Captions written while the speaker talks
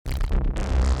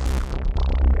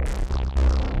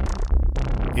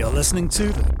You're listening to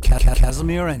the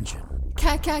Casimir Engine.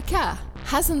 Ka.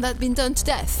 Hasn't that been done to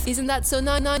death? Isn't that so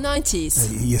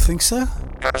 90s? You think so?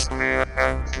 Casimir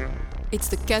Engine. It's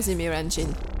the Casimir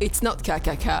Engine. It's not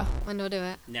Ka. When do I do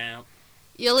it? Now.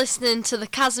 You're listening to the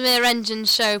Casimir Engine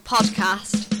Show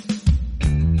podcast.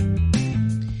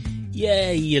 Yeah,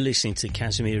 you're listening to the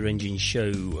Casimir Engine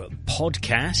Show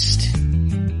podcast.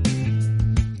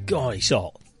 God, it's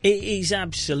hot. It is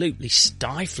absolutely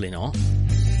stifling hot.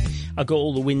 I got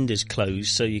all the windows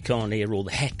closed so you can't hear all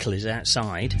the hecklers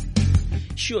outside.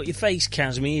 Shut your face,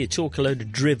 Casimir, you talk a load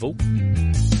of drivel.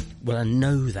 Well, I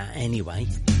know that anyway.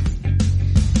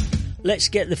 Let's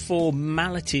get the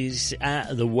formalities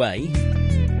out of the way.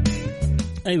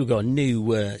 Hey, we've got a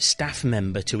new staff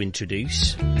member to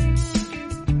introduce.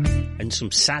 And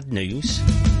some sad news.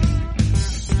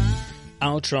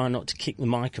 I'll try not to kick the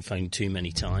microphone too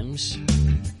many times.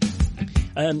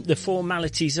 The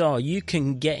formalities are you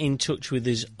can get in touch with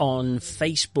us on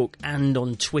Facebook and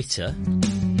on Twitter.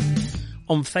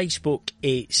 On Facebook,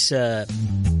 it's at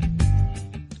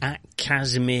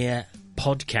Casimir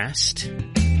Podcast,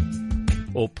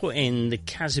 or put in the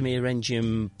Casimir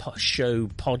Engine Show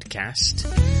Podcast,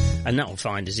 and that'll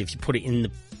find us if you put it in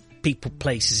the People,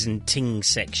 Places and Things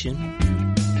section.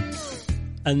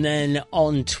 And then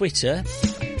on Twitter,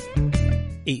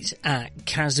 it's at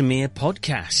Casimir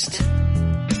Podcast.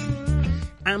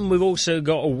 And we've also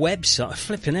got a website.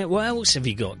 Flipping it, what else have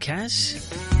you got, Kaz?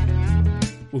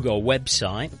 We've got a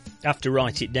website. I have to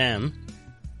write it down.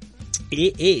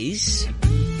 It is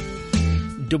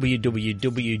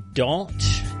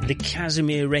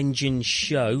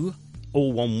www.thecasimirengineshow,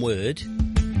 all one word,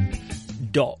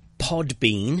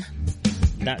 .podbean.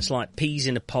 That's like peas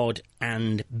in a pod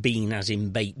and bean as in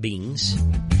baked beans.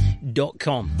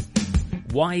 .com.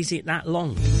 Why is it that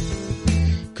long?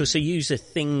 Because I use a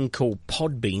thing called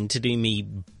Podbean to do me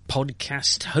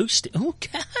podcast hosting.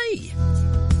 Okay.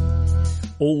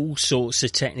 All sorts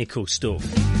of technical stuff.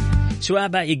 So how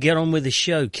about you get on with the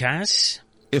show, Kaz?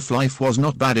 If life was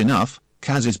not bad enough,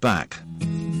 Kaz is back.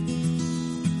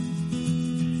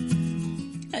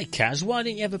 Hey, Kaz, why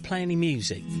don't you ever play any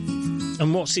music?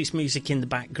 And what's this music in the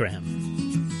background?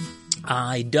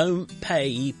 I don't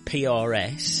pay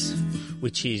PRS,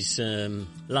 which is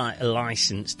like a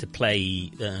license to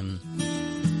play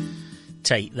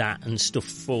Take That and stuff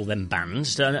for them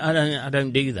bands. I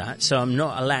don't do that, so I'm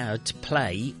not allowed to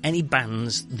play any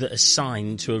bands that are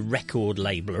signed to a record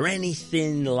label or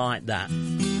anything like that.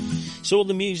 So all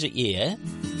the music here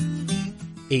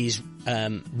is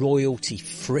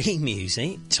royalty-free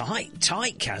music,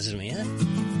 tight, Casimir.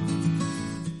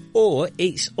 Or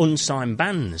it's unsigned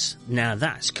bands. Now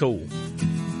that's cool.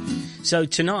 So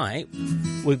tonight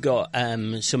we've got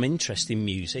some interesting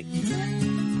music.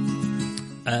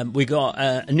 We got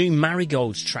a new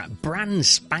Marigolds track, brand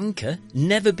spanker,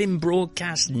 never been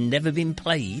broadcast, never been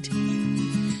played.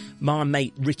 My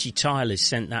mate Richie Tyler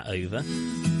sent that over.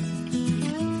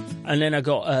 And then I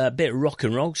got a bit of rock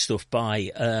and roll stuff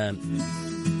by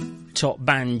top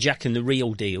band Jack and the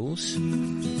Real Deals.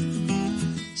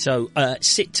 So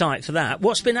sit tight for that.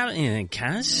 What's been happening then,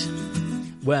 Kaz?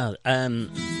 Well,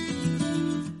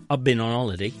 I've been on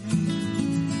holiday.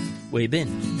 Where you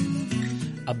been?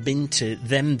 I've been to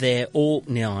them there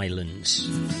Orkney Islands.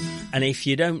 And if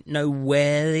you don't know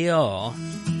where they are,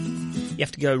 you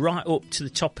have to go right up to the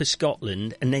top of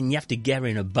Scotland and then you have to get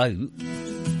in a boat,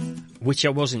 which I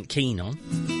wasn't keen on.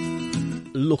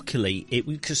 Luckily,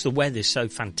 because the weather's so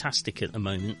fantastic at the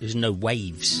moment, there's no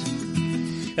waves.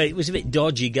 It was a bit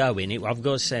dodgy going. I've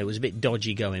got to say, it was a bit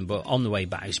dodgy going, but on the way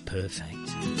back, it was perfect.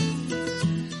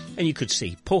 And you could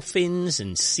see puffins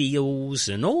and seals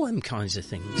and all them kinds of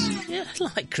things. Yeah,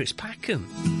 like Chris Packham.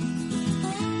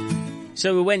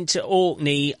 So we went to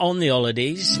Orkney on the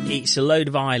holidays. It's a load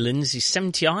of islands. It's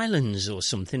 70 islands or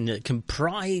something that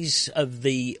comprise of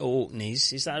the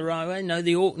Orkneys. Is that the right way? No,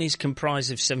 the Orkneys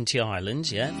comprise of 70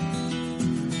 islands, yeah.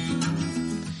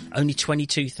 Only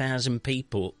 22,000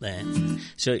 people up there.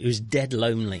 So it was dead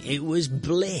lonely. It was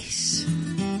bliss.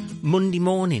 Monday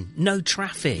morning, no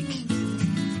traffic.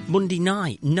 Monday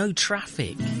night, no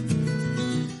traffic.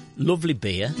 Lovely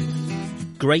beer,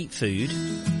 great food,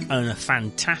 and a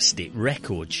fantastic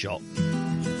record shop.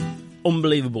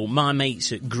 Unbelievable. My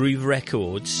mates at Groove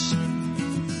Records.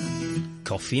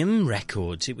 Coffee and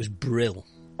Records. It was brill.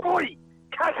 Oi,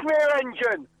 Casimir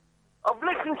Engine. I've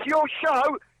listened to your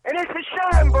show and it's a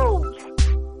shambles.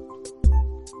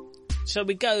 So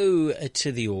we go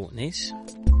to the Orkneys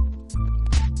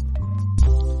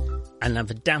and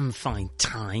have a damn fine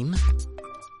time.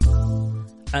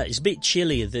 It's a bit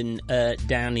chillier than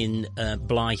down in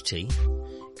Blighty,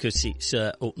 because it's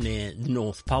up near the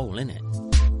North Pole, isn't it?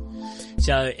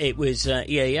 So it was,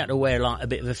 you had to wear like a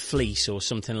bit of a fleece or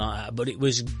something like that, but it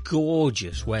was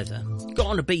gorgeous weather. Got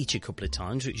on the beach a couple of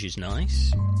times, which is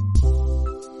nice.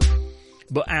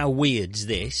 But how weird's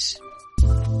this?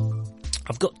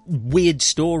 I've got weird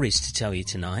stories to tell you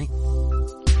tonight.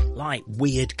 Like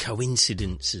weird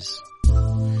coincidences.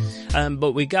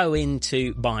 But we go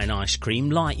into buying ice cream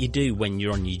like you do when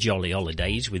you're on your jolly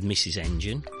holidays with Mrs.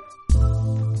 Engine.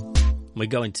 We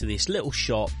go into this little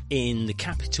shop in the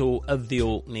capital of the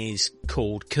Orkneys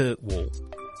called Kirkwall.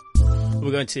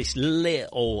 We go into this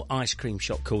little ice cream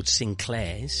shop called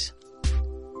Sinclair's.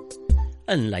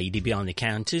 And lady behind the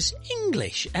counter's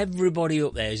English. Everybody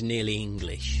up there is nearly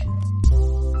English.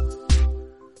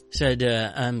 Said,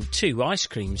 2 ice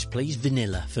creams, please.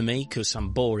 Vanilla for me, because I'm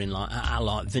boring. Like I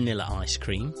like vanilla ice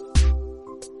cream.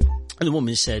 And the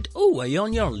woman said, "Oh, are you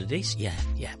on your holidays?" Yeah,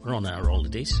 we're on our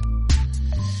holidays.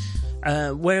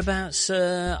 Whereabouts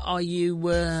are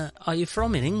you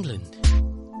from in England?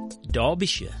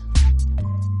 Derbyshire.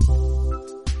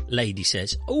 Lady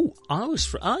says, "Oh, I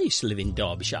used to live in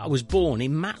Derbyshire. I was born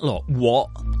in Matlock." What?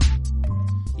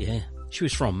 Yeah. She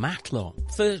was from Matlock.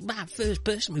 First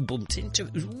person we bumped into.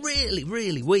 It was really,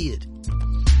 really weird.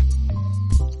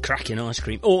 Cracking ice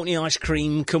cream. Orkney Ice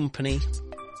Cream Company.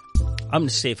 I'm going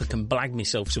to see if I can blag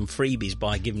myself some freebies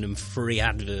by giving them free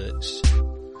adverts.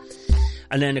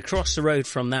 And then across the road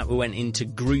from that, we went into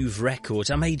Groove Records.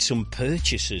 I made some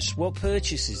purchases. What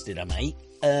purchases did I make?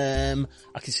 I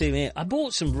can see here. I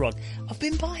bought some I've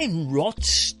been buying Rod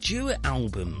Stewart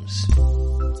albums.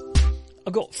 I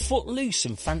got Footloose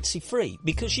and Fancy Free,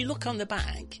 because you look on the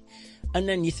back and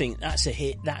then you think, that's a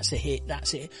hit, that's a hit,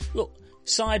 that's it. Look,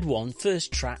 side 1,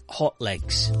 first track, Hot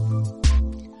Legs.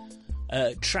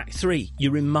 Track 3,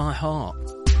 You're in My Heart.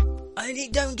 And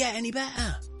it don't get any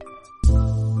better.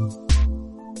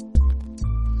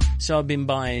 So I've been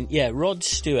buying, Rod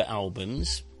Stewart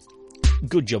albums.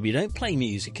 Good job you don't play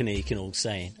music, and you can all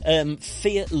saying.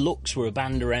 Fiat Lux were a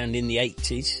band around in the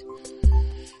 80s.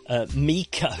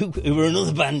 Miko, who were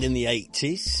another band in the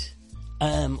 80s.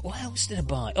 What else did I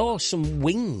buy? Oh, some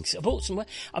Wings. I bought some.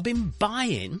 I've been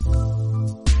buying,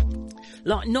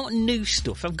 like, not new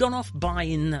stuff. I've gone off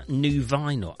buying that new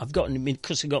vinyl.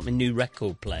 Because I got my new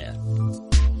record player.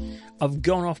 I've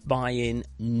gone off buying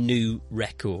new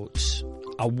records.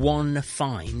 I want to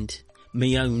find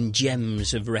my own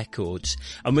gems of records.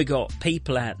 And we got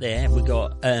people out there, we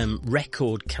got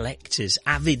record collectors,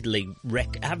 avid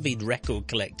record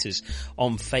collectors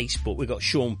on Facebook. We got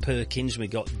Sean Perkins, we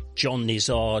got John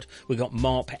Nizzard, we got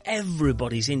Mark.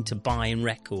 Everybody's into buying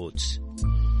records.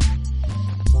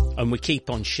 And we keep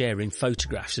on sharing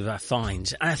photographs of our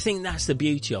finds. And I think that's the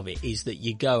beauty of it, is that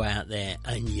you go out there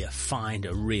and you find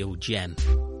a real gem.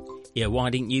 Yeah,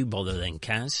 why didn't you bother then,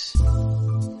 Kaz?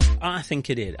 I think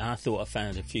I did. I thought I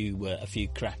found a few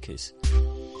crackers.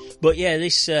 But yeah,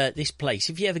 this place,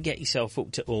 if you ever get yourself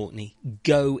up to Orkney,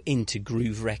 go into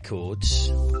Groove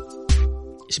Records.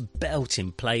 It's a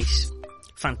belting place.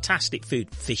 Fantastic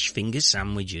food. Fish finger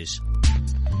sandwiches.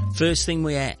 First thing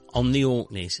we ate on the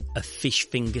Orkneys, a fish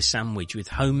finger sandwich with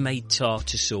homemade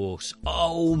tartar sauce.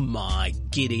 Oh my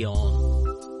giddy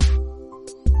on.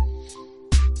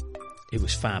 It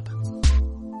was fab.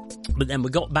 But then we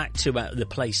got back to the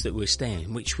place that we were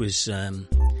staying, which was, I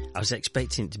was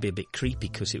expecting it to be a bit creepy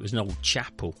because it was an old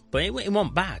chapel. But it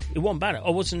wasn't bad. It wasn't bad. I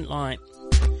wasn't like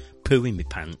pooing my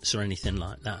pants or anything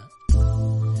like that.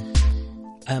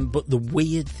 But the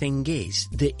weird thing is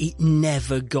that it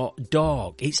never got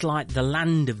dark. It's like the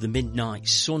land of the midnight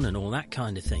sun and all that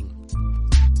kind of thing.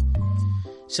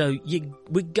 So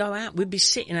we'd go out, we'd be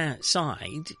sitting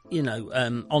outside,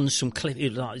 on some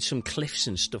cliffs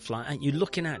and stuff like that. You're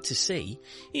looking out to sea.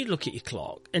 You'd look at your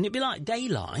clock, and it'd be like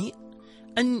daylight.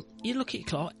 And you look at your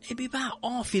clock, it'd be about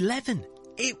 11:30.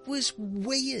 It was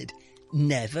weird.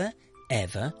 Never,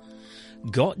 ever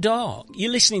got dark.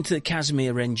 You're listening to the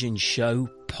Casimir Engine Show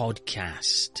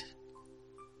podcast.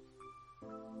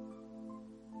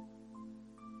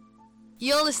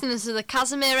 You're listening to the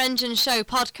Casimir Engine Show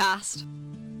podcast.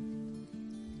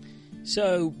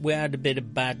 So we had a bit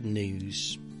of bad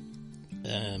news.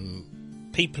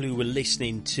 People who were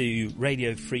listening to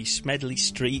Radio Free Smedley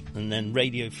Street and then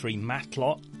Radio Free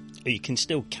Matlock, who you can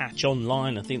still catch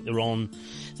online. I think they're on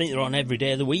every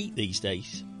day of the week these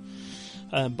days.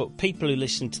 But people who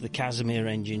listen to the Casimir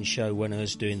Engine Show when I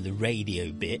was doing the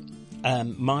radio bit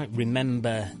might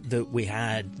remember that we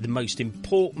had the most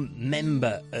important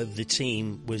member of the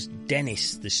team was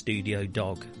Dennis, the studio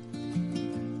dog.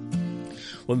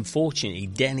 Well, unfortunately,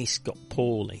 Dennis got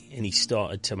poorly and he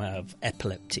started to have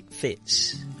epileptic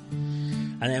fits.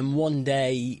 And then one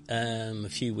day, a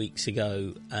few weeks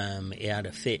ago, he had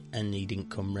a fit and he didn't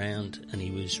come round, and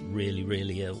he was really,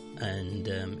 really ill,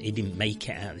 and he didn't make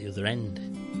it out the other end,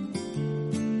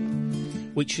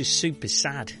 which was super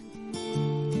sad.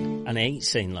 And I ain't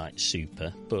saying like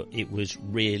super, but it was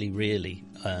really, really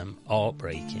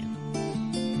heartbreaking.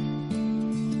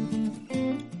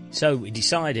 So we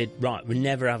decided, right, we're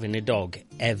never having a dog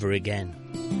ever again.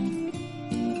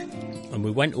 And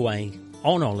we went away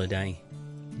on holiday,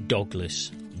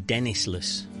 dogless,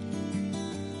 Dennisless.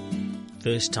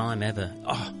 First time ever.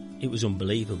 Oh, it was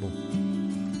unbelievable.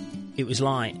 It was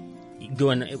like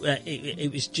going.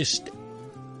 It was just.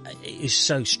 It was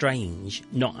so strange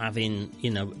not having,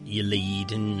 your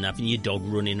lead and having your dog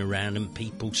running around and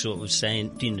people sort of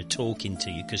saying, talking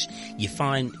to you, because you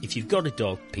find if you've got a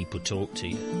dog, people talk to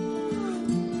you.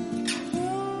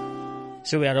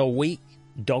 So we had a week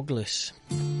dogless.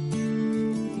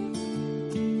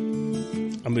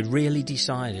 And we really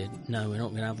decided, no, we're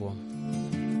not going to have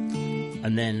one.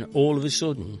 And then all of a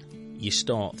sudden, you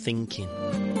start thinking,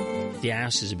 the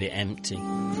house is a bit empty.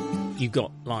 You've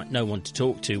got, no one to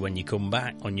talk to when you come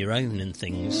back on your own and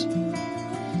things.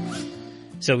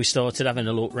 So we started having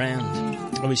a look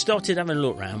round. And we started having a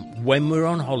look round when we were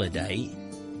on holiday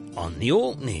on the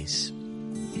Orkneys.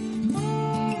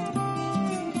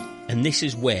 And this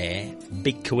is where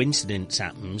big coincidence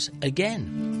happens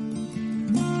again.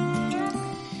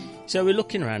 So we're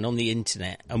looking around on the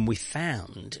internet and we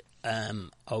found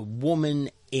a woman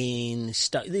in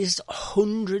Stoke. There's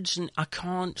hundreds, and I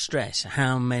can't stress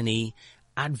how many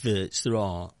adverts there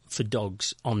are for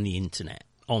dogs on the internet,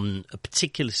 on a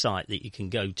particular site that you can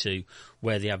go to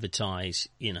where they advertise,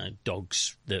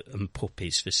 dogs and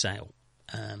puppies for sale.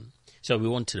 So we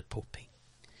wanted a puppy.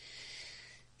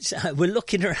 So we're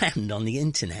looking around on the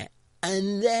internet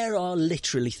and there are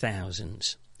literally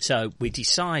thousands. So we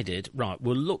decided, right,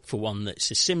 we'll look for one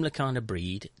that's a similar kind of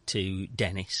breed to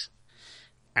Dennis,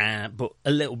 but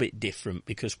a little bit different,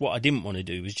 because what I didn't want to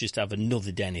do was just have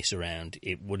another Dennis around.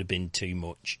 It would have been too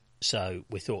much. So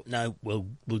we thought, no, we'll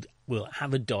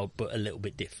have a dog, but a little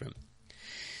bit different.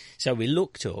 So we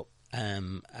looked up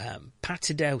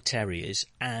Patterdale Terriers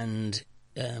and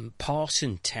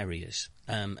Parson Terriers,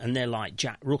 and they're like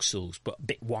Jack Russells, but a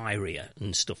bit wirier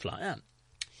and stuff like that.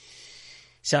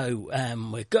 So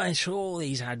we're going through all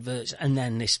these adverts, and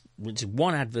then there's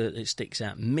one advert that sticks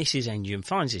out. Mrs. Engine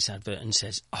finds this advert and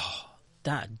says, oh,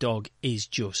 that dog is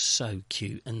just so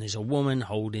cute, and there's a woman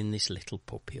holding this little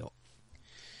puppy up.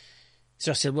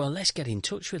 So I said, well, let's get in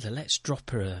touch with her. Let's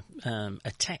drop her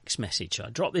a text message. So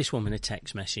I dropped this woman a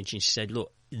text message, and she said,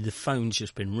 look, the phone's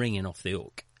just been ringing off the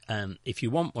hook. If you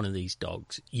want one of these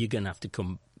dogs, you're going to have to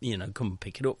come and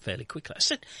pick it up fairly quickly. I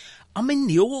said, I'm in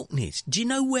the Orkneys. Do you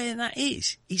know where that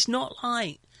is? It's not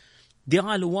like the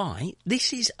Isle of Wight.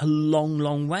 This is a long,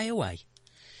 long way away.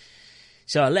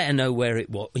 So I let her know where it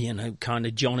was, kind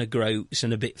of John O'Groats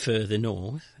and a bit further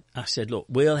north. I said, look,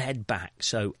 we'll head back.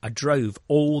 So I drove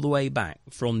all the way back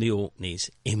from the Orkneys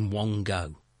in one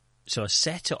go. So I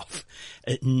set off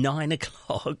at 9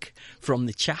 o'clock from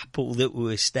the chapel that we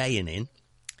were staying in.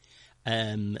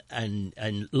 And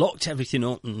locked everything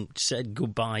up and said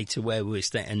goodbye to where we were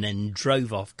staying, and then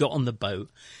drove off, got on the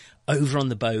boat,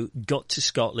 got to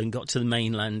Scotland, got to the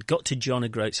mainland, got to John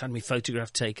O'Groats, had my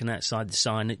photograph taken outside the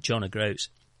sign at John O'Groats,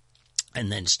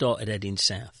 and then started heading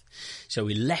south. So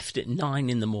we left at 9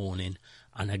 in the morning,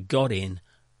 and I got in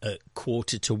at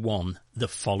 1:45 the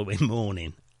following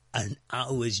morning, and I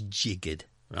was jiggered,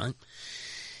 right?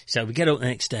 So we get up the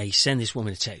next day, send this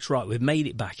woman a text, right, we've made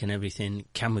it back and everything,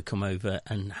 can we come over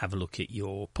and have a look at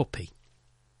your puppy?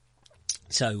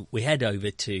 So we head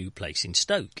over to a place in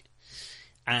Stoke,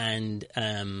 and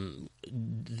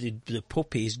the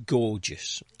puppy is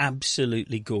gorgeous,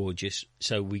 absolutely gorgeous.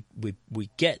 So we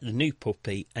get the new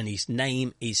puppy, and his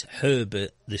name is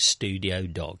Herbert the Studio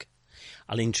Dog.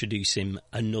 I'll introduce him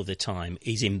another time.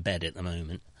 He's in bed at the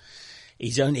moment.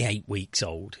 He's only 8 weeks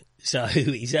old. So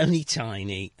he's only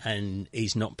tiny, and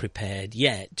he's not prepared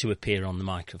yet to appear on the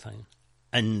microphone.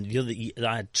 And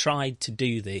I had tried to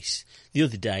do this the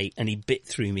other day, and he bit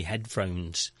through my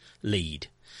headphones lead.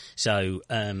 So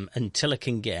until I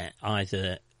can get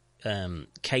either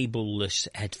cableless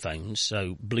headphones,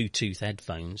 so Bluetooth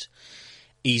headphones,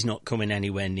 he's not coming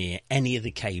anywhere near any of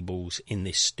the cables in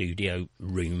this studio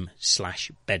room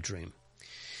 / bedroom.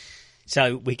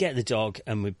 So we get the dog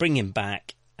and we bring him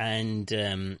back, and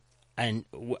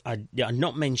I'd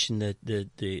not mentioned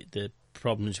the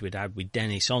problems we'd had with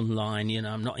Dennis online.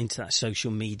 I'm not into that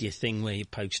social media thing where you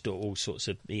post all sorts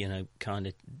of, kind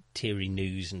of teary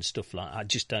news and stuff like that. I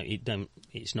just don't,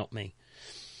 it's not me.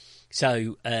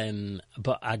 So,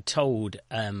 but I'd told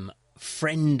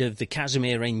friend of the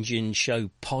Casimir Engine Show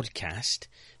podcast,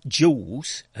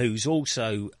 Jules, who's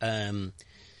also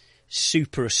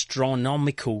super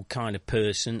astronomical kind of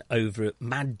person over at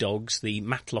Mad Dogs, the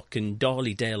Matlock and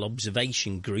Darlydale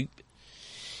observation group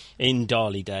in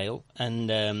Darlydale, and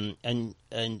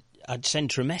I'd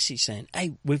sent her a message saying,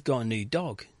 "Hey, we've got a new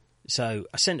dog." So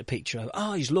I sent a picture of,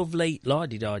 "Oh, he's lovely,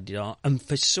 la-di-da-di-da," and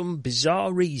for some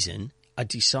bizarre reason, I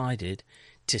decided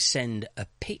to send a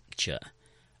picture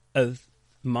of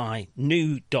my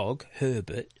new dog,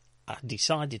 Herbert. I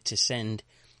decided to send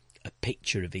a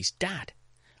picture of his dad.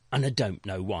 And I don't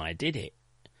know why I did it.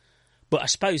 But I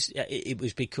suppose it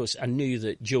was because I knew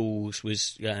that Jules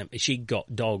was, she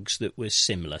got dogs that were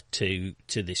similar to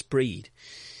this breed.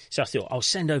 So I thought, I'll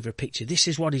send over a picture. This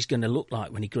is what he's going to look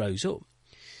like when he grows up.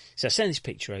 So I send this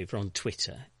picture over on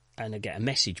Twitter, and I get a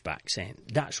message back saying,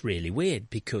 "That's really weird,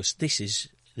 because this is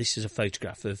a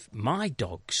photograph of my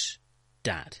dog's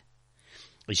dad."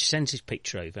 And she sends this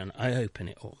picture over, and I open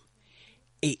it up.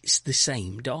 It's the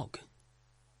same dog.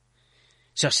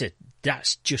 So I said,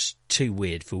 "That's just too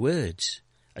weird for words."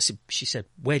 She said,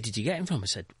 "Where did you get him from?" I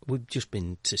said, "We've just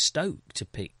been to Stoke to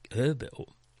pick Herbert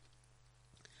up."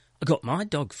 I got my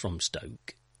dog from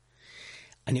Stoke.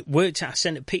 And it worked out. I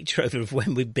sent a picture over of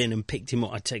when we'd been and picked him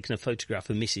up. I'd taken a photograph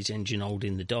of Mrs. Engine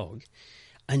holding the dog.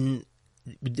 And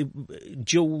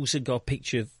Jules had got a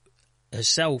picture of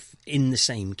herself in the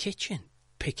same kitchen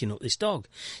picking up this dog.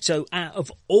 So out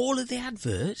of all of the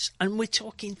adverts, and we're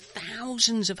talking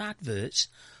thousands of adverts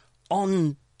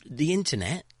on the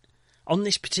internet, on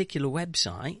this particular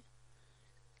website,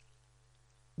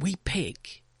 we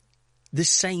pick the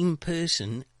same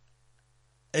person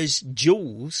as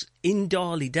Jules in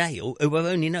Darlydale, who I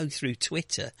only know through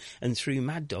Twitter and through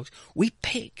Mad Dogs. We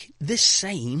pick the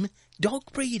same dog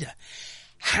breeder.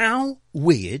 How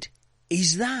weird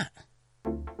is that?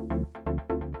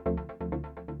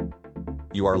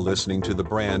 You are listening to the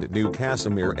brand new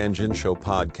Casimir Engine Show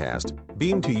podcast,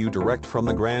 beamed to you direct from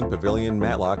the Grand Pavilion,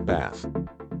 Matlock, Bath.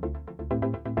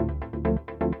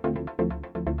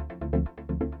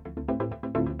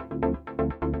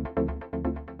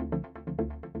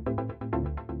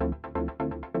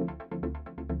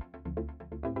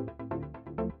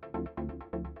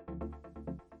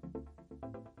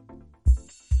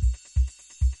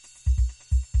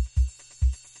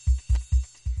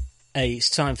 Hey, it's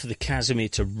time for the Casimir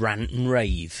to rant and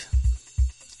rave.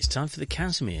 It's time for the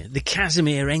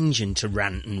Casimir Engine to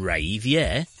rant and rave,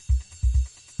 yeah?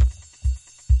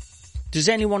 Does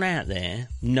anyone out there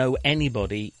know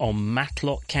anybody on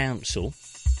Matlock Council,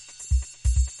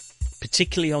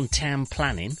 particularly on town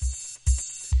planning,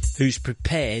 who's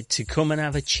prepared to come and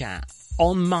have a chat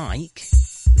on mic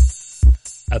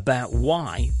about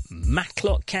why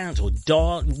Matlock Council,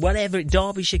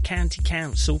 Derbyshire County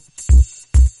Council,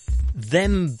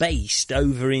 them based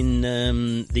over in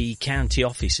the county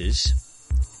offices,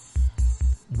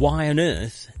 why on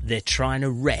earth they're trying to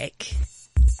wreck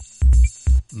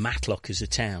Matlock as a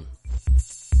town?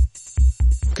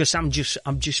 Because I'm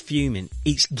just fuming.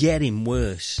 It's getting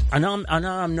worse. And I'm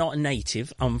not a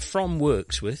native. I'm from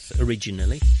Wirksworth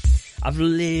originally. I've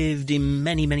lived in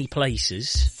many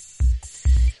places.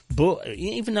 But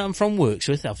even though I'm from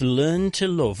Wirksworth, I've learned to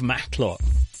love Matlock.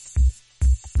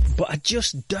 But I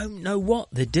just don't know what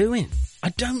they're doing. I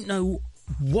don't know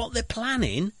what they're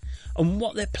planning and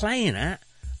what they're playing at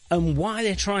and why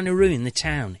they're trying to ruin the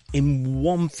town in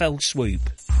one fell swoop.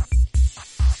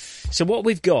 So what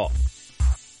we've got,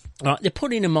 right, they're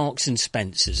putting a Marks and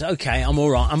Spencer's. Okay, I'm all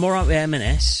right with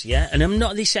M&S, yeah? And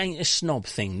this ain't a snob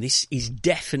thing. This is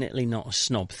definitely not a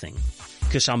snob thing.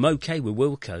 Because I'm okay with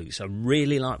Wilko's. I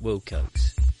really like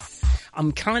Wilko's.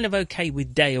 I'm kind of okay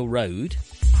with Dale Road.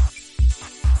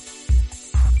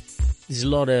 There's a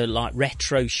lot of like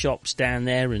retro shops down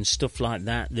there and stuff like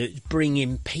that that's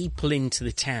bringing people into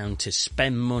the town to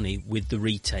spend money with the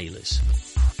retailers.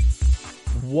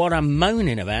 What I'm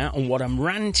moaning about and what I'm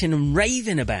ranting and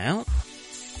raving about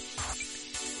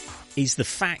is the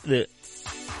fact that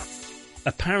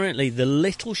apparently the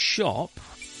little shop,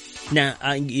 now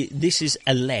this is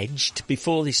alleged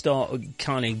before they start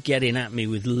kind of getting at me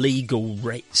with legal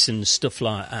rates and stuff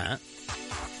like that.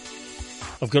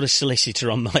 I've got a solicitor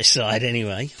on my side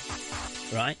anyway,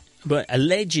 right? But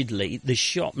allegedly, the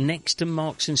shop next to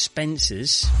Marks and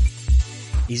Spencer's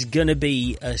is going to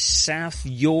be a South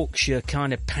Yorkshire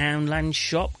kind of Poundland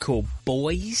shop called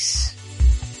Boys.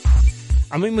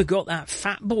 I mean, we've got that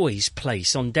Fat Boys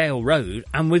place on Dale Road,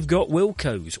 and we've got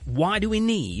Wilko's. Why do we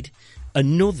need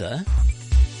another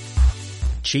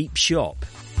cheap shop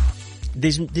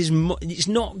It's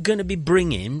not going to be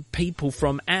bringing people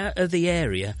from out of the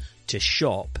area to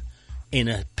shop in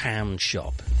a pound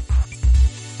shop.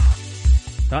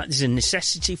 Right, there's a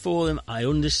necessity for them. I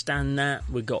understand that.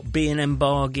 We've got B&M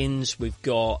bargains. We've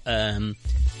got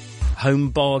home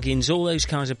bargains, all those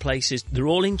kinds of places. They're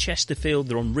all in Chesterfield.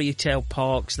 They're on retail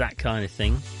parks, that kind of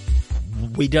thing.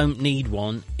 We don't need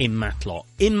one in Matlock,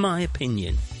 in my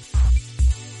opinion.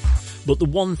 But the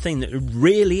one thing that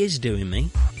really is doing me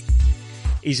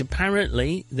is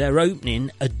apparently they're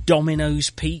opening a Domino's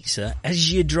pizza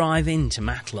as you drive into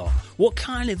Matlock. What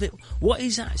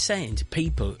is that saying to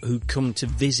people who come to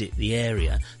visit the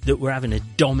area, that we're having a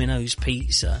Domino's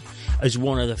pizza as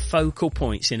one of the focal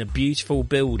points in a beautiful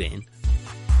building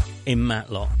in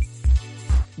Matlock?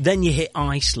 Then you hit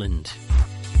Iceland.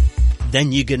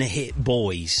 Then you're going to hit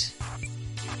Boys.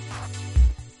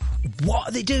 What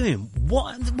are they doing?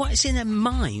 What's in their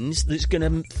minds that's going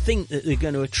to think that they're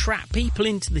going to attract people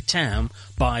into the town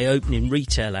by opening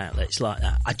retail outlets like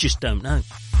that? I just don't know.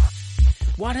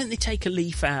 Why don't they take a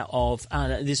leaf out of...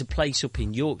 there's a place up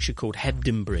in Yorkshire called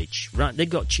Hebden Bridge, right? They've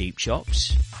got cheap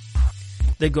shops.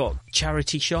 They've got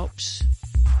charity shops.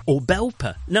 Or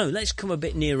Belper. No, let's come a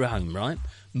bit nearer home, right?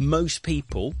 Most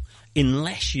people,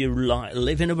 unless you're like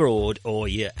living abroad or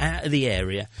you're out of the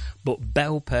area, but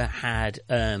Belper had...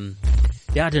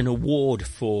 they had an award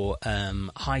for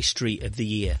High Street of the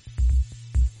Year.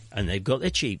 And they've got their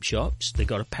cheap shops, they've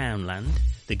got a Poundland,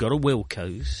 they've got a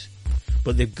Wilko's,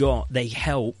 but they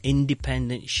help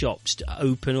independent shops to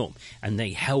open up, and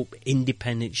they help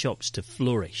independent shops to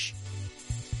flourish.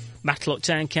 Matlock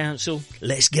Town Council,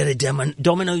 let's get a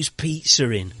Domino's pizza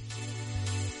in.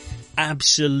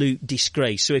 Absolute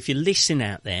disgrace. So if you're listening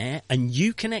out there and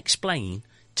you can explain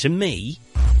to me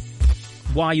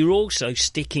why you're also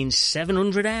sticking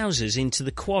 700 houses into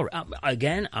the quarry.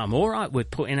 Again, I'm all right with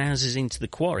putting houses into the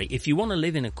quarry. If you want to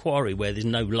live in a quarry where there's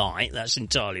no light, that's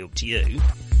entirely up to you.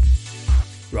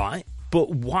 Right? But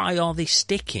why are they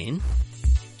sticking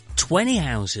 20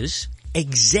 houses,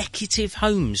 executive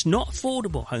homes, not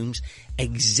affordable homes,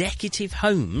 executive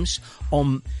homes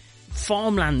on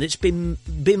farmland that's been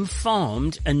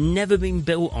farmed and never been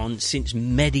built on since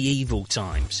medieval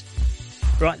times?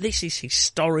 Right, this is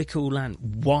historical land.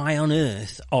 Why on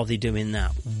earth are they doing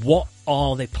that? What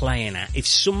are they playing at? If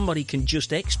somebody can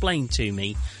just explain to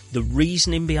me the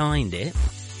reasoning behind it.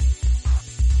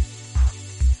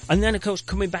 And then, of course,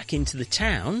 coming back into the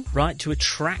town, right, to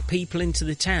attract people into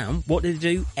the town, what do they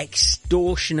do?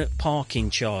 Extortionate parking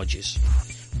charges.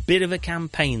 Bit of a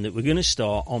campaign that we're going to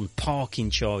start on parking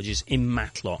charges in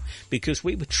Matlock, because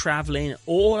we were travelling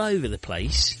all over the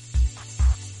place.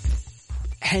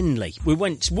 Henley. We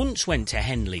once went to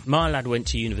Henley. My lad went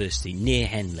to university near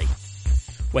Henley.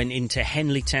 Went into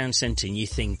Henley Town Centre, and you're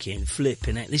thinking,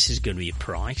 flipping it, this is going to be a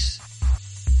price.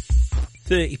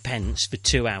 30 pence for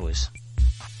 2 hours.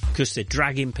 Because they're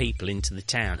dragging people into the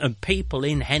town. And people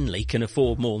in Henley can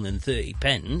afford more than 30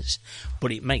 pence,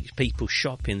 but it makes people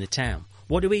shop in the town.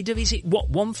 What do we do? Is it,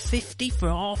 $1.50 for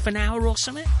half an hour or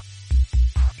something?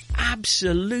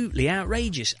 Absolutely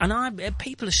outrageous. And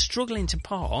people are struggling to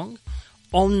park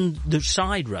on the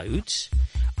side roads,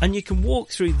 and you can walk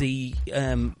through the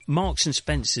Marks and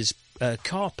Spencer's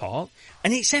car park,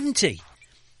 and it's empty.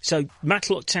 So,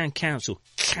 Matlock Town Council,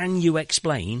 can you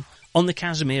explain on the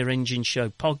Casimir Engine Show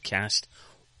podcast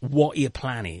what your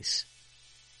plan is?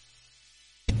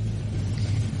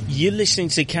 You're listening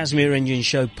to the Casimir Engine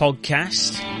Show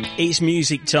podcast. It's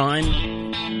music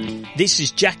time. This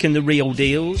is Jack and the Real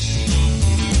Deals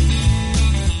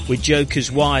with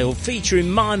Joker's Wild, featuring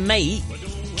my mate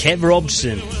Kev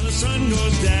Robson. When the sun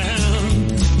goes down,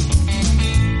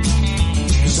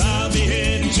 'cause I'll be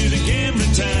heading to the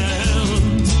gambling town,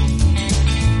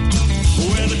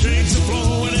 where the drinks are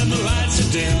flowing and the lights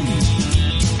are dim.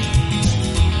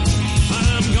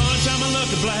 I'm gonna try my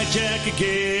luck at blackjack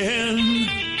again.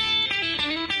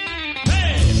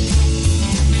 Hey!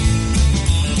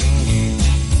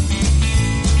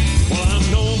 Well,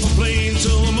 I'm known for playing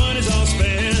till the money's all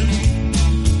spent,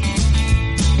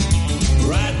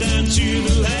 right down to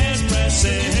the last brass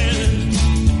cent.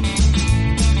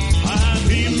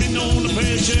 I've even been known to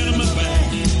pay a shirt on my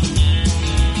back.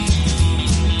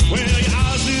 Well, you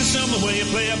always do something when you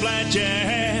play a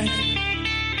blackjack.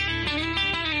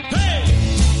 Hey!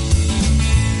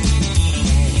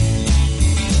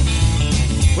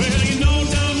 Well, you know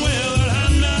damn well that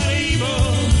I'm not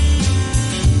able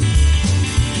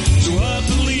to up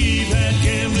and leave that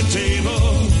gambling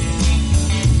table.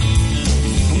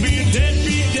 I'll be a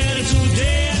deadbeat daddy until the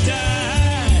day I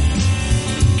die.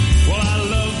 Well, I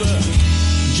love the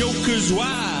Joker's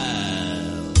Wild.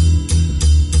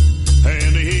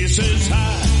 And he says,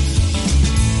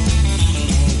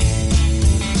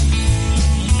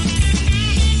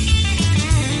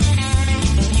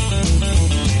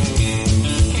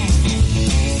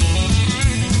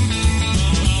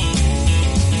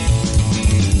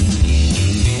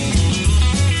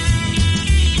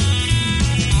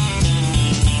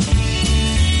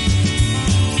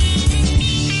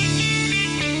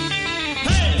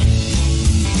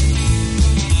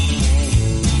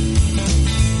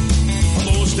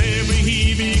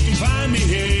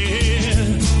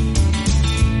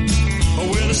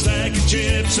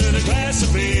 glass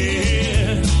of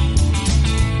beer.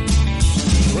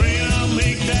 Praying I'll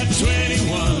make that 21.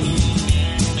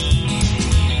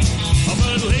 Oh,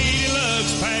 but Lady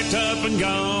Luck's packed up and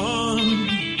gone.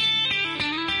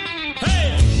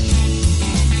 Hey!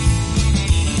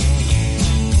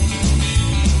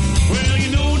 Well,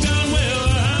 you know darn well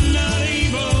I'm not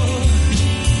able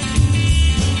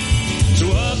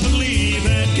to up and leave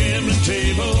that gambling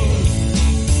table.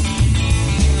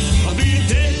 I'll be a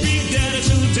deadbeat daddy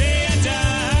till the day I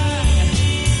die.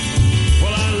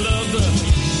 Well, I love the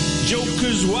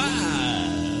Joker's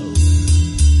wild,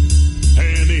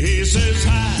 and he says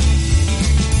hi.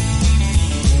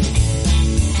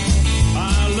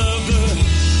 I love the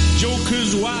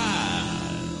Joker's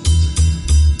wild,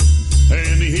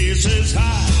 and he says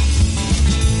hi.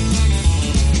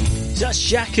 That's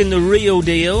Jack and the Real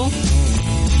Deal.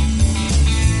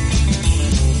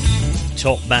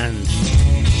 Top band.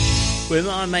 With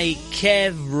my mate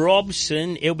Kev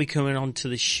Robson. He'll be coming on to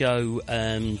the show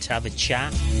to have a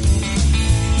chat.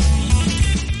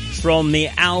 From the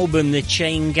album The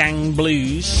Chain Gang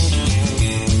Blues.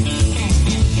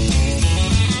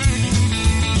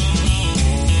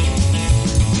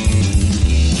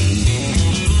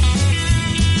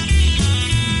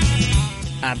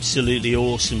 Absolutely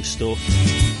awesome stuff.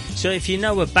 So if you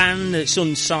know a band that's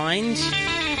unsigned,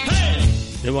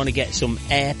 they want to get some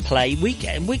airplay,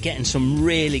 we're getting some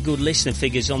really good listener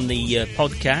figures on the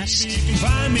podcast.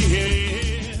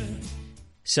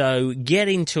 So get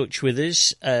in touch with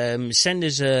us, send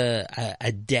us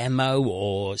a demo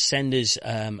or send us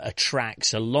a track.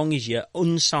 So long as you're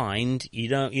unsigned,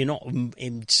 you're not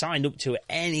signed up to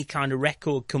any kind of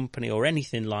record company or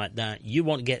anything like that. You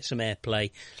want to get some airplay,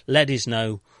 let us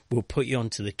know. We'll put you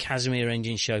onto the Casimir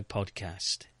Engine Show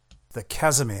podcast. The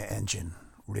Casimir Engine,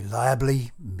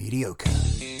 reliably mediocre.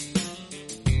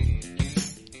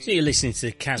 So you're listening to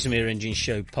the Casimir Engine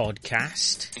Show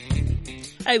podcast.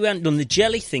 Hey, we haven't done the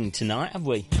jelly thing tonight, have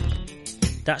we?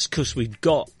 That's because we've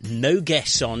got no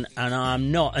guests on, and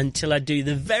I'm not until I do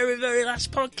the very, very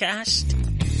last podcast.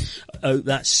 Oh,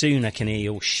 that's soon. I can hear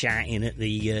you all shouting at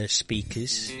the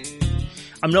speakers.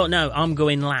 I'm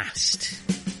going last.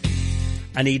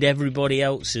 I need everybody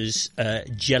else's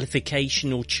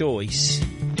jellificational choice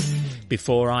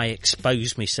before I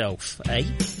expose myself, eh?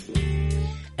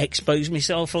 Expose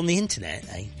myself on the internet,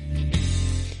 eh?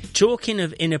 Talking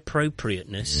of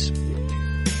inappropriateness,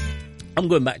 I'm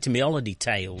going back to my holiday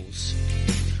tales.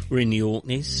 We're in the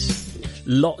Orkneys.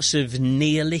 Lots of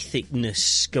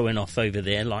Neolithicness going off over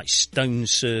there, like stone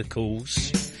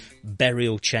circles,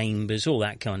 burial chambers, all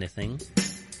that kind of thing.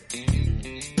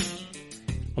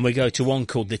 And we go to one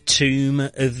called the Tomb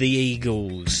of the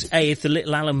Eagles. Hey, if the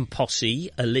Little Allen posse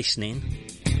are listening,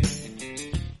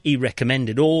 he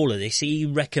recommended all of this. He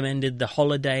recommended the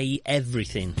holiday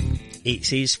everything. It's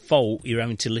his fault you're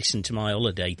having to listen to my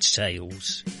holiday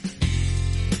tales.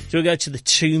 So we go to the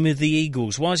Tomb of the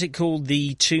Eagles. Why is it called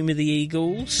the Tomb of the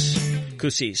Eagles?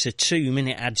 Because it's a tomb and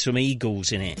it had some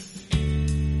eagles in it.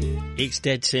 It's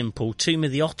dead simple. Tomb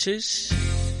of the Otters.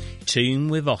 Tomb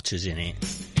with otters in it.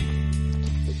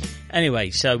 Anyway,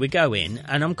 so we go in,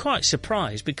 and I'm quite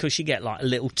surprised because you get like a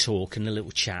little talk and a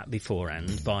little chat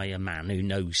beforehand by a man who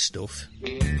knows stuff.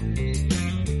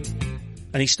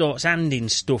 And he starts handing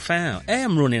stuff out. Hey,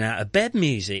 I'm running out of bed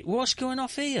music. What's going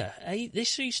off here? Hey,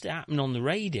 this used to happen on the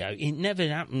radio. It never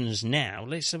happens now.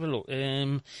 Let's have a look.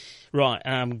 Right,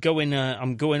 I'm going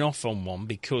off on one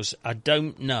because I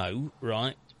don't know,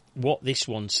 right, what this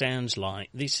one sounds like.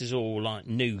 This is all like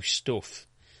new stuff.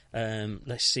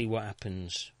 Let's see what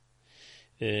happens.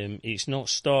 It's not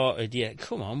started yet.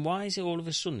 Come on, why is it all of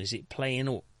a sudden? Is it playing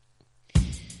up?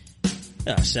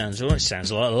 That sounds alright.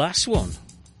 Sounds like the last one.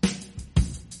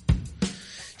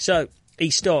 So he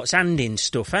starts handing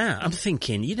stuff out. I'm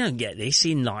thinking, you don't get this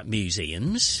in like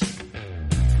museums.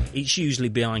 It's usually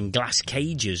behind glass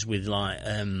cages with like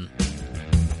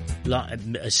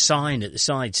a sign at the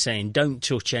side saying, "Don't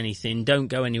touch anything. Don't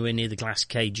go anywhere near the glass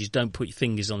cages. Don't put your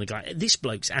fingers on the glass." This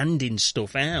bloke's handing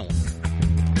stuff out.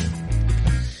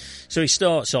 So he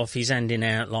starts off, he's handing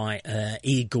out like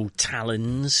eagle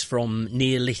talons from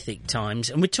Neolithic times,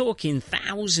 and we're talking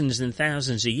thousands and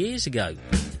thousands of years ago.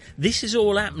 This is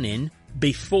all happening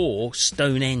before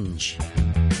Stonehenge.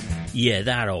 Yeah,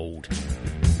 that old.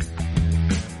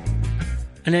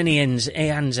 And then he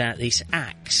hands out this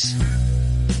axe,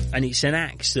 and it's an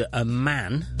axe that a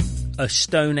man, a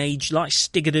Stone Age, like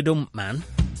Stigger-the-Dump man,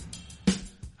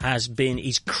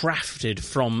 he's crafted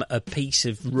from a piece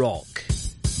of rock.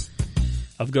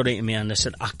 I've got it in my hand. I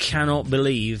said, I cannot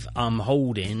believe I'm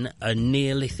holding a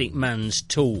Neolithic man's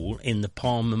tool in the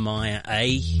palm of my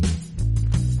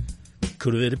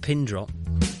could have heard a pin drop.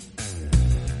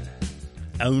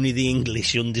 Only the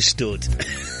English understood.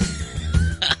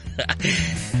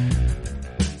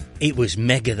 It was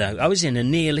mega, though. I was in a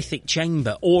Neolithic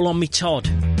chamber, all on me Todd.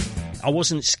 I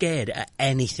wasn't scared at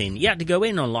anything. You had to go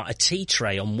in on like a tea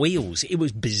tray on wheels. It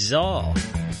was bizarre.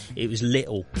 It was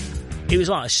little. It was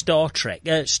like a Star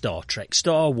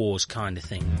Wars kind of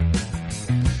thing.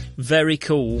 Very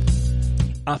cool.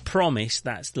 I promise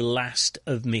that's the last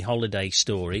of me holiday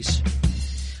stories.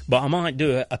 But I might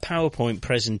do a PowerPoint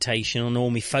presentation on all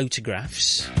my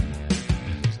photographs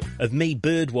of me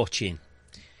bird watching,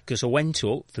 because I went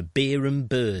up for beer and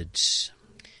birds.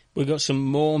 We've got some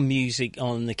more music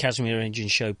on the Casimir Engine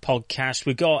Show podcast.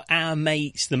 We've got our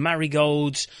mates, the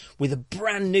Marigolds, with a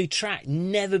brand new track,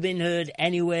 never been heard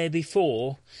anywhere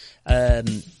before.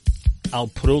 I'll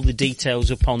put all the details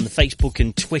up on the Facebook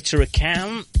and Twitter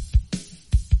account.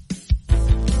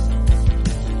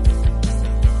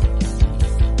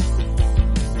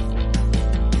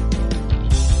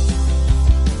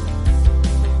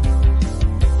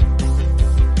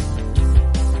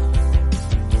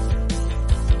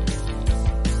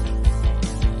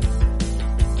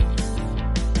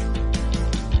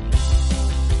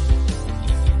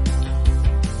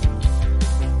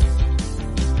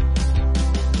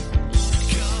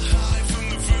 Got high from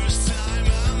the first time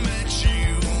I met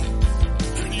you.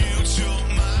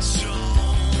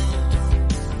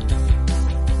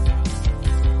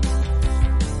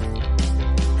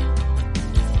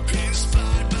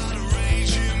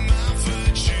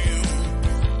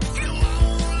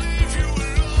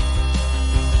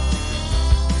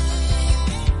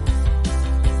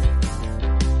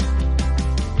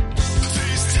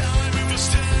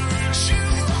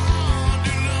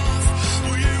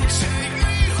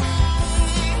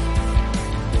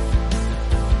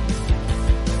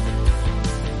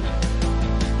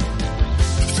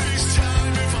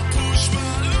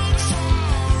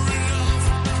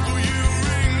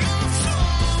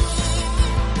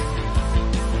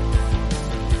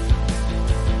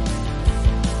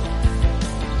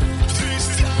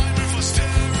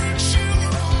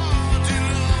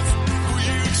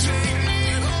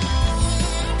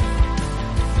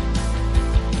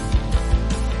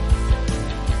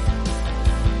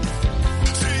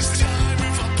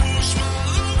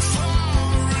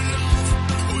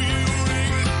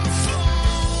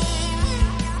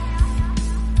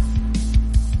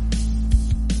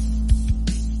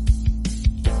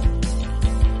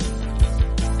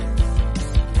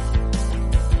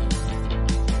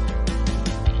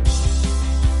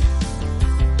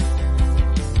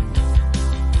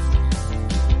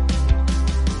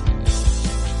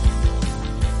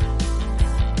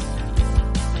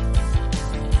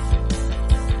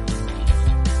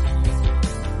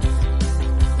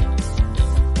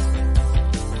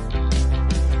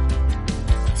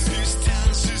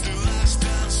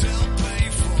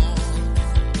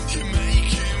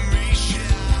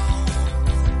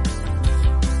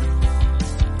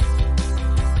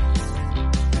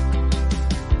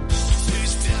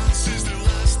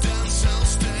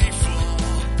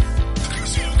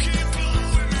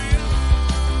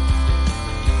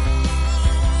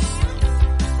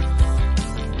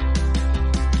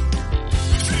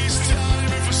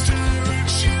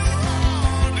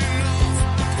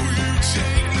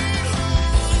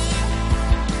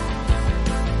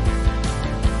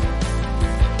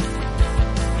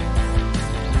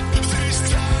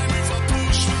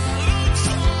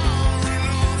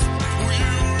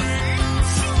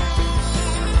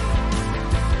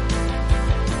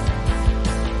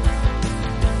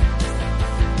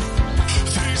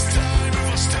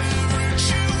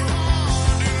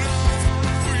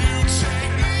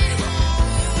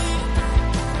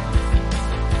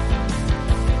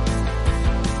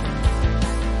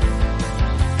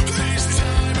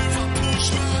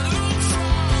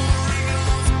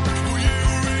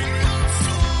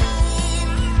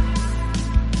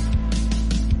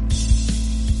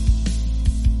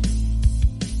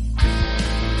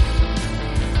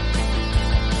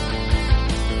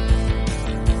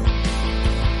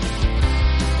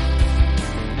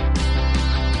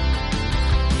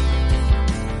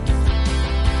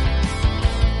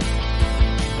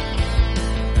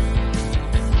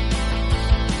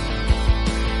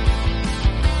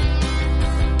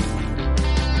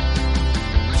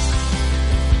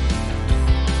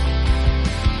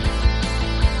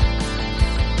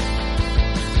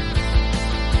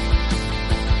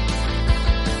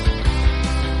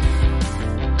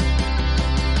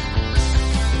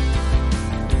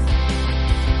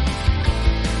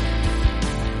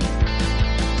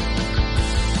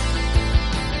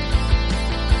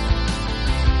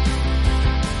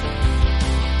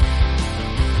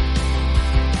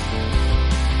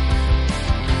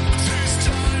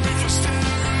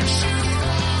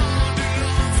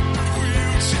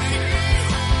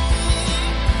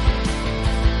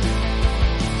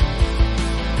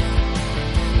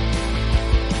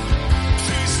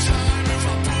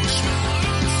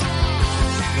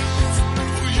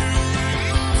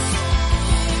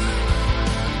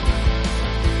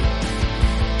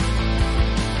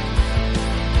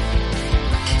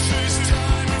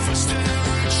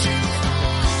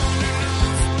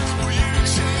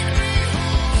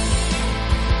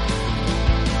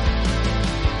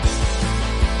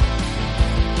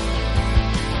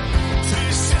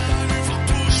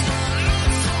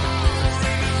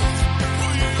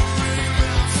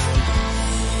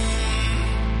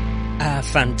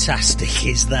 fantastic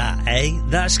is that, eh?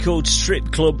 That's called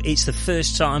Strip Club. It's the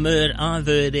first time I've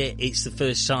heard it. It's the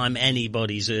first time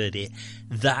anybody's heard it.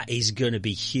 That is going to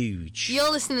be huge.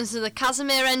 You're listening to the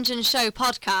Casimir Engine Show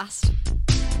podcast.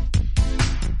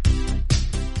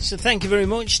 So thank you very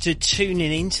much for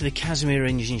tuning in to the Casimir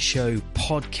Engine Show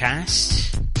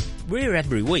podcast. We're here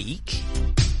every week.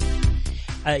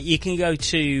 You can go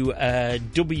to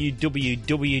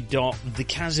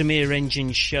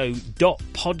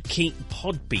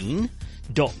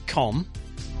www.thecasimirengineshow.podbean.com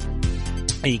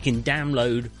and you can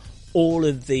download all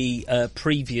of the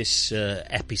previous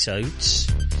episodes.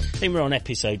 I think we're on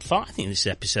episode 5. I think this is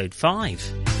episode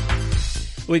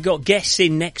 5. We've got guests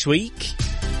in next week.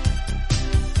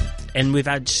 And we've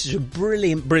had a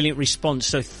brilliant response.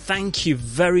 So thank you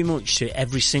very much to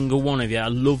every single one of you. I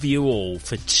love you all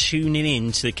for tuning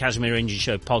in to the Casimir Engine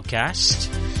Show podcast.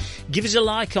 Give us a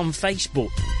like on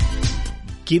Facebook.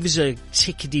 Give us a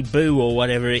tickety-boo or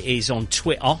whatever it is on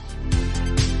Twitter.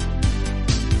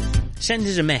 Send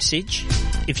us a message.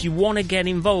 If you want to get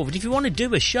involved, if you want to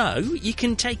do a show, you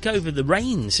can take over the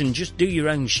reins and just do your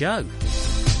own show.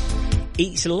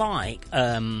 It's like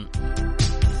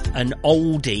an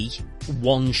oldie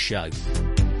one show.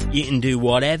 You can do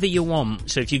whatever you want.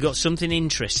 So if you've got something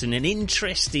interesting, an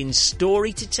interesting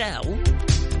story to tell,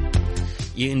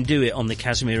 you can do it on the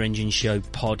Casimir Engine Show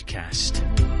podcast.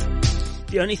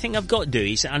 The only thing I've got to do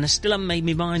is, and I still haven't made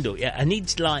my mind up yet, I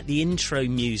need like the intro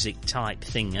music type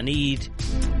thing. I need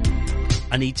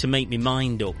to make my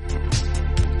mind up.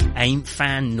 I ain't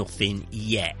found nothing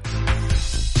yet.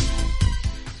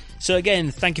 So again,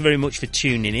 thank you very much for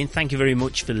tuning in. Thank you very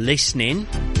much for listening.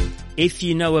 If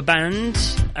you know a band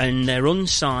and they're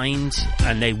unsigned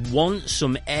and they want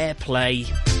some airplay,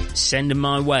 send them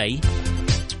my way.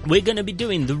 We're going to be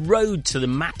doing the road to the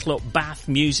Matlock Bath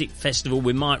Music Festival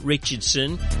with Mike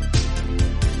Richardson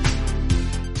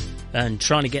and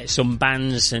trying to get some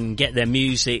bands and get their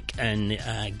music and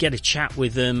get a chat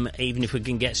with them, even if we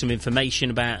can get some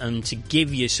information about them, to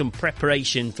give you some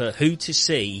preparation for who to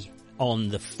see on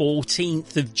the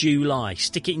 14th of July.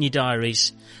 Stick it in your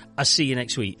diaries. I'll see you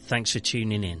next week. Thanks for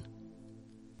tuning in.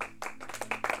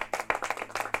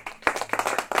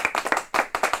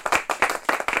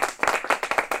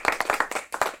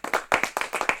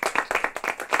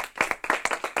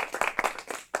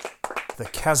 The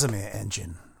Casimir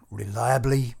Engine,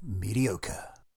 reliably mediocre.